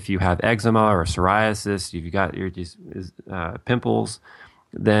 or if you have eczema or psoriasis, if you got your pimples,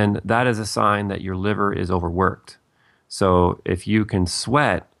 then that is a sign that your liver is overworked. So if you can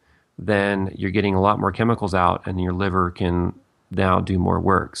sweat, then you're getting a lot more chemicals out, and your liver can now do more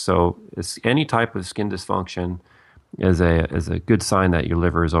work. So any type of skin dysfunction is a good sign that your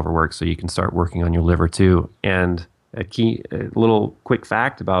liver is overworked, so you can start working on your liver too. And a little quick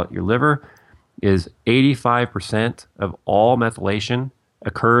fact about your liver is 85% of all methylation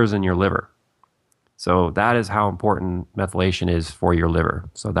occurs in your liver. So that is how important methylation is for your liver.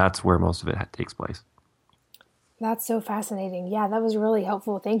 So that's where most of it takes place. That's so fascinating. Yeah, that was really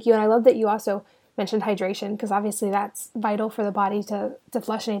helpful. Thank you. And I love that you also mentioned hydration, because obviously that's vital for the body to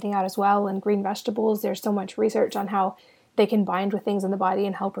flush anything out as well. And green vegetables, there's so much research on how they can bind with things in the body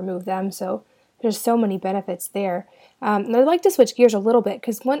and help remove them. So there's so many benefits there. And I'd like to switch gears a little bit,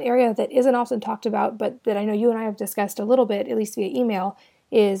 because one area that isn't often talked about, but that I know you and I have discussed a little bit, at least via email,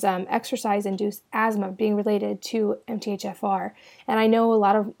 is exercise-induced asthma being related to MTHFR. And I know a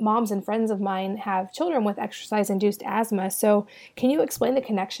lot of moms and friends of mine have children with exercise-induced asthma. So can you explain the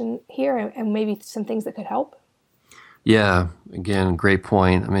connection here and maybe some things that could help? Yeah, again, great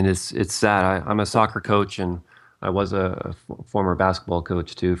point. I mean, it's sad. I'm a soccer coach, and I was a former basketball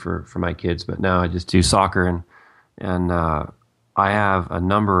coach too for my kids, but now I just do soccer, and I have a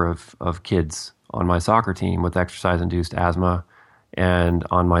number of kids on my soccer team with exercise-induced asthma. And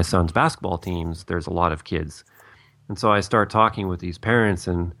on my son's basketball teams, there's a lot of kids. And so I start talking with these parents,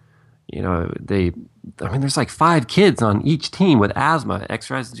 and, there's like 5 kids on each team with asthma,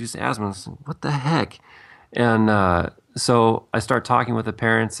 exercise-induced asthma. What the heck? And so I start talking with the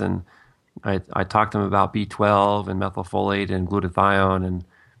parents, and I talk to them about B12 and methylfolate and glutathione,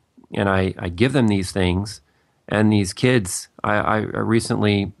 and I give them these things. And these kids, I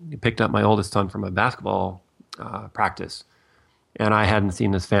recently picked up my oldest son from a basketball practice. And I hadn't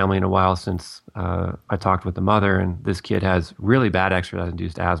seen this family in a while since I talked with the mother, and this kid has really bad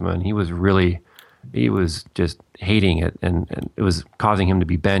exercise-induced asthma, and he was just hating it, and it was causing him to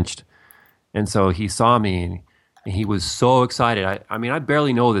be benched. And so he saw me, and he was so excited. I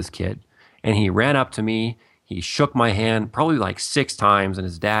barely know this kid, and he ran up to me. He shook my hand probably like 6 times, and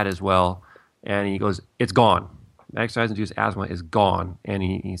his dad as well. And he goes, "It's gone. Exercise-induced asthma is gone." And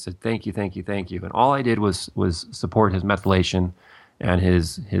he said, "Thank you, thank you, thank you." And all I did was support his methylation and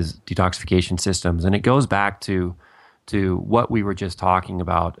his detoxification systems. And it goes back to what we were just talking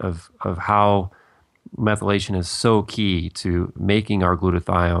about of how methylation is so key to making our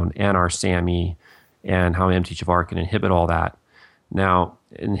glutathione and our SAMe, and how MTHFR can inhibit all that. Now,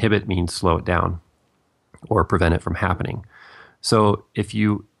 inhibit means slow it down or prevent it from happening. So if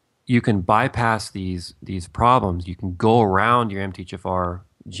you can bypass these problems, you can go around your MTHFR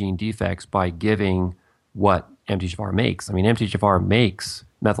gene defects by giving what MTHFR makes. I mean, MTHFR makes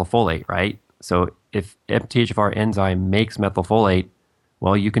methylfolate, right? So if MTHFR enzyme makes methylfolate,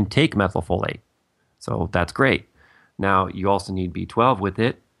 Well, you can take methylfolate. So that's great. Now, you also need B12 with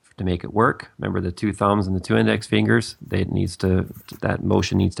it to make it work. Remember the two thumbs and the two index fingers? That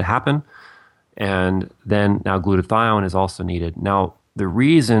motion needs to happen. And then now glutathione is also needed. Now, the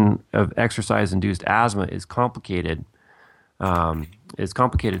reason of exercise-induced asthma is complicated. It's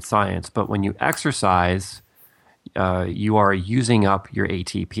complicated science, but when you exercise, you are using up your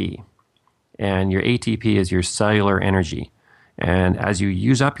ATP. And your ATP is your cellular energy. And as you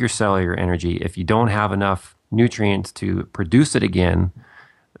use up your cellular energy, if you don't have enough nutrients to produce it again,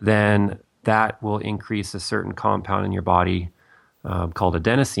 then that will increase a certain compound in your body called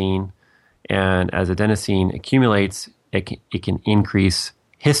adenosine. And as adenosine accumulates, it can increase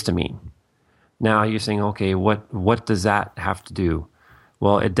histamine. Now you're saying, okay, what does that have to do?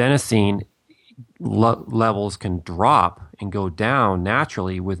 Well, adenosine levels can drop and go down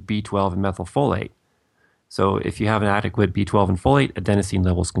naturally with B12 and methylfolate. So if you have an adequate B12 and folate, adenosine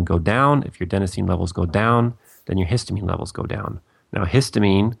levels can go down. If your adenosine levels go down, then your histamine levels go down. Now,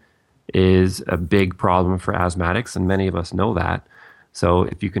 histamine is a big problem for asthmatics, and many of us know that. So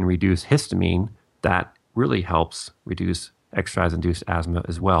if you can reduce histamine, that really helps reduce exercise-induced asthma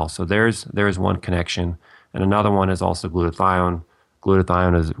as well. So there's one connection. And another one is also glutathione.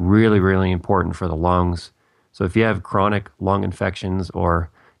 Glutathione is really, really important for the lungs. So if you have chronic lung infections or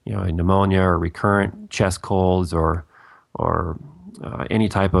pneumonia or recurrent chest colds or any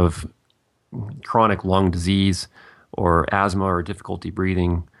type of chronic lung disease or asthma or difficulty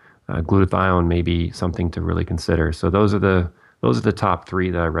breathing, glutathione may be something to really consider. So those are the top three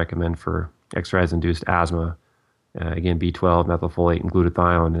that I recommend for exercise-induced asthma. Again, B12, methylfolate, and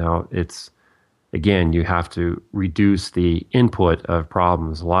glutathione. Now, you have to reduce the input of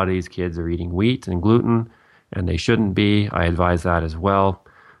problems. A lot of these kids are eating wheat and gluten, and they shouldn't be. I advise that as well.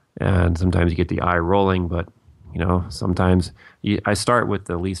 And sometimes you get the eye rolling, but sometimes I start with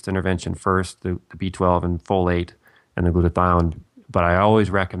the least intervention first, the B12 and folate and the glutathione. But I always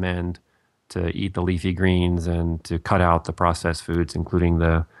recommend to eat the leafy greens and to cut out the processed foods, including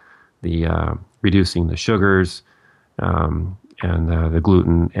the reducing the sugars and the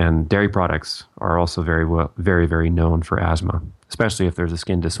gluten. And dairy products are also very, very known for asthma, especially if there's a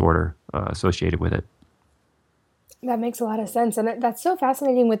skin disorder associated with it. That makes a lot of sense. And that's so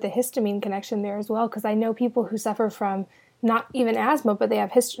fascinating with the histamine connection there as well, because I know people who suffer from not even asthma, but they have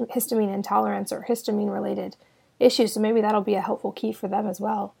histamine intolerance or histamine-related issues. So maybe that'll be a helpful key for them as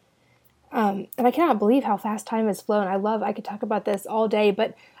well. And I cannot believe how fast time has flown. I could talk about this all day,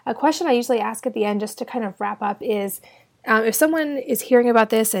 but a question I usually ask at the end just to kind of wrap up is, if someone is hearing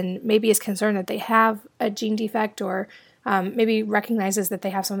about this and maybe is concerned that they have a gene defect or maybe recognizes that they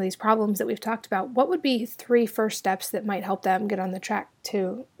have some of these problems that we've talked about, what would be 3 first steps that might help them get on the track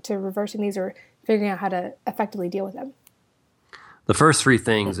to reversing these or figuring out how to effectively deal with them? The first 3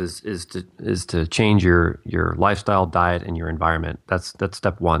 things is to change your lifestyle, diet, and your environment. That's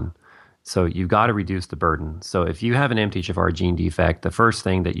step 1. So you've got to reduce the burden. So if you have an MTHFR gene defect, the first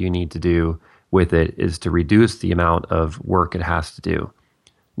thing that you need to do with it is to reduce the amount of work it has to do.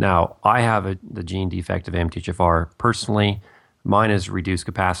 Now, I have the gene defect of MTHFR. Personally, mine is reduced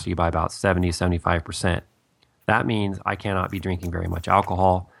capacity by about 70-75%. That means I cannot be drinking very much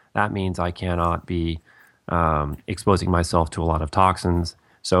alcohol. That means I cannot be exposing myself to a lot of toxins.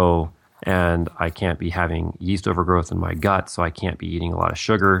 And I can't be having yeast overgrowth in my gut, so I can't be eating a lot of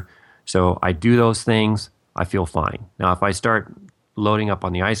sugar. So I do those things, I feel fine. Now, if I start loading up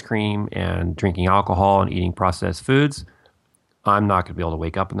on the ice cream and drinking alcohol and eating processed foods, I'm not going to be able to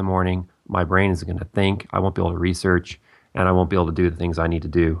wake up in the morning. My brain isn't going to think. I won't be able to research, and I won't be able to do the things I need to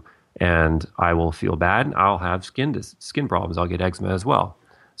do. And I will feel bad, and I'll have skin problems. I'll get eczema as well.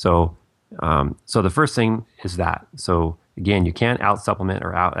 So the first thing is that. So again, you can't out-supplement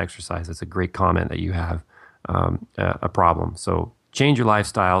or out-exercise. That's a great comment that you have a problem. So change your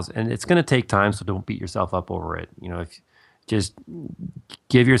lifestyles, and it's going to take time, so don't beat yourself up over it. Just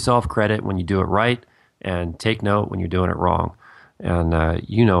give yourself credit when you do it right, and take note when you're doing it wrong. And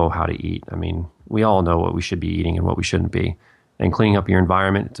you know how to eat. I mean, we all know what we should be eating and what we shouldn't be. And cleaning up your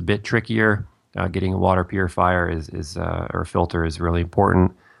environment, it's a bit trickier. Getting a water purifier or a filter is really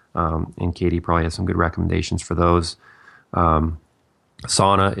important. And Katie probably has some good recommendations for those.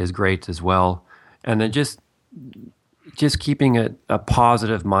 Sauna is great as well. And then just keeping a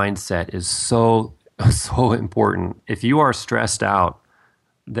positive mindset is so important. If you are stressed out,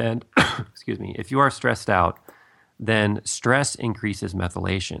 then then stress increases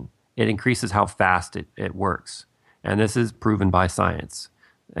methylation. It increases how fast it works. And this is proven by science.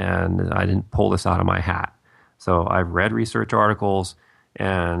 And I didn't pull this out of my hat. So I've read research articles,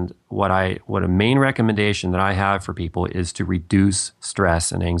 And what a main recommendation that I have for people is to reduce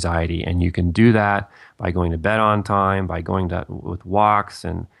stress and anxiety. And you can do that by going to bed on time, by going with walks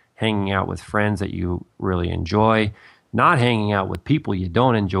and hanging out with friends that you really enjoy, not hanging out with people you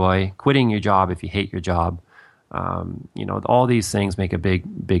don't enjoy, quitting your job if you hate your job. All these things make a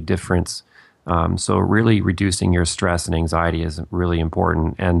big difference. So really reducing your stress and anxiety is really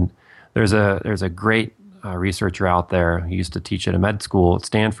important. And there's a great researcher out there who used to teach at a med school at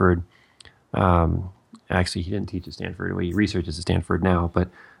Stanford. Actually, he didn't teach at Stanford. He researches at Stanford now. But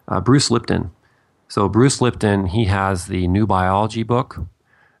Bruce Lipton. So Bruce Lipton, he has the New Biology book.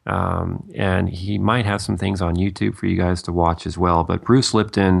 And he might have some things on YouTube for you guys to watch as well. But Bruce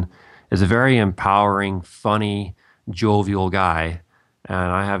Lipton is a very empowering, funny, jovial guy.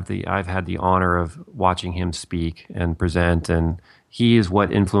 And I've had the honor of watching him speak and present. And he is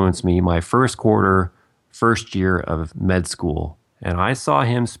what influenced me my first year of med school. And I saw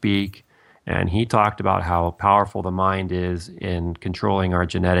him speak, and he talked about how powerful the mind is in controlling our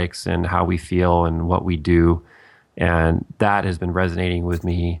genetics and how we feel and what we do. And that has been resonating with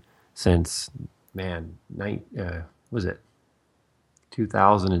me since,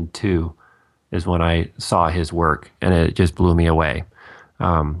 2002 is when I saw his work, and it just blew me away.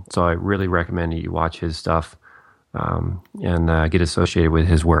 So I really recommend you watch his stuff and get associated with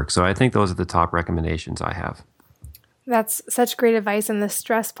his work. So I think those are the top recommendations I have. That's such great advice, and the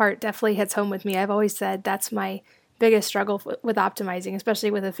stress part definitely hits home with me. I've always said that's my biggest struggle with optimizing,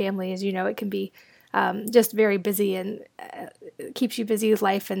 especially with a family. As you know, it can be just very busy and keeps you busy with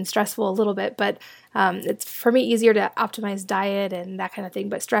life and stressful a little bit. But it's for me easier to optimize diet and that kind of thing.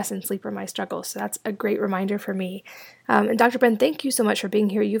 But stress and sleep are my struggles. So that's a great reminder for me. And Dr. Ben, thank you so much for being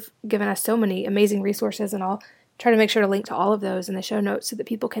here. You've given us so many amazing resources, and I'll try to make sure to link to all of those in the show notes so that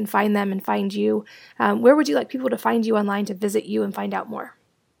people can find them and find you. Where would you like people to find you online to visit you and find out more?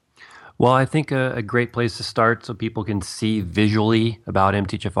 Well, I think a great place to start so people can see visually about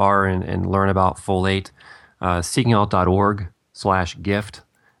MTHFR and learn about folate, seekingout.org/gift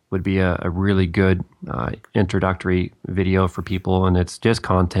would be a really good introductory video for people. And it's just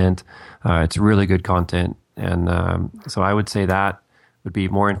content. It's really good content. And so I would say that would be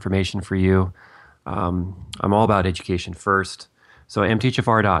more information for you. I'm all about education first. So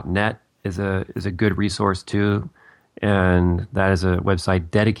mthfr.net is a good resource too. And that is a website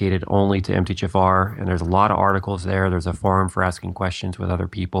dedicated only to MTHFR. And there's a lot of articles there. There's a forum for asking questions with other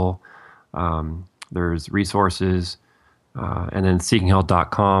people. There's resources. And then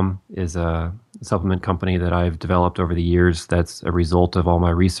seekinghealth.com is a supplement company that I've developed over the years. That's a result of all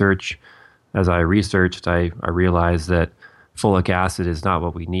my research. As I researched, I realized that folic acid is not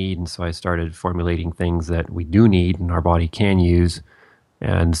what we need. And so I started formulating things that we do need and our body can use.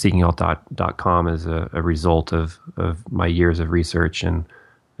 And seekinghealth.com is a result of my years of research, and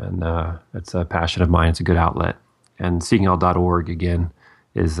it's a passion of mine. It's a good outlet. And seekinghealth.org, again,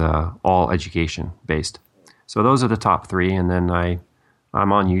 is all education based. So those are the top three. And then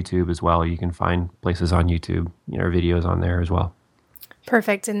I'm on YouTube as well. You can find places on YouTube, videos on there as well.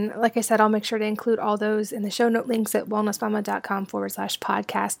 Perfect. And like I said, I'll make sure to include all those in the show note links at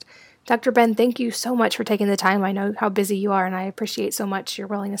wellnessmama.com/podcast. Dr. Ben, thank you so much for taking the time. I know how busy you are, and I appreciate so much your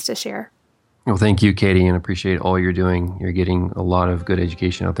willingness to share. Well, thank you, Katie, and appreciate all you're doing. You're getting a lot of good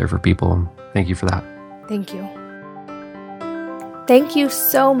education out there for people, and thank you for that. Thank you. Thank you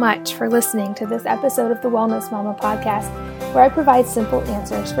so much for listening to this episode of the Wellness Mama podcast, where I provide simple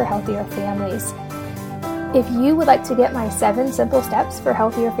answers for healthier families. If you would like to get my 7 Simple Steps for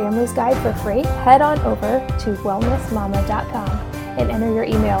Healthier Families guide for free, head on over to wellnessmama.com and enter your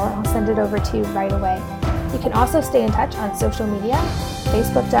email, and I'll send it over to you right away. You can also stay in touch on social media,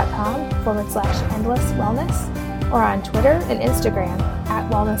 facebook.com/endlesswellness, or on Twitter and Instagram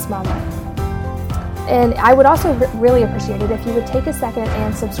 @wellnessmama. And I would also really appreciate it if you would take a second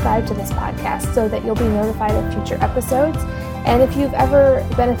and subscribe to this podcast so that you'll be notified of future episodes. And if you've ever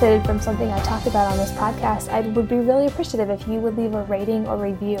benefited from something I talked about on this podcast, I would be really appreciative if you would leave a rating or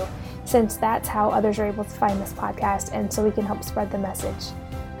review, since that's how others are able to find this podcast, and so we can help spread the message.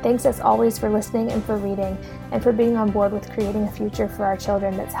 Thanks as always for listening and for reading, and for being on board with creating a future for our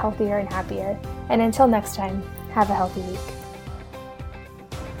children that's healthier and happier. And until next time, have a healthy week.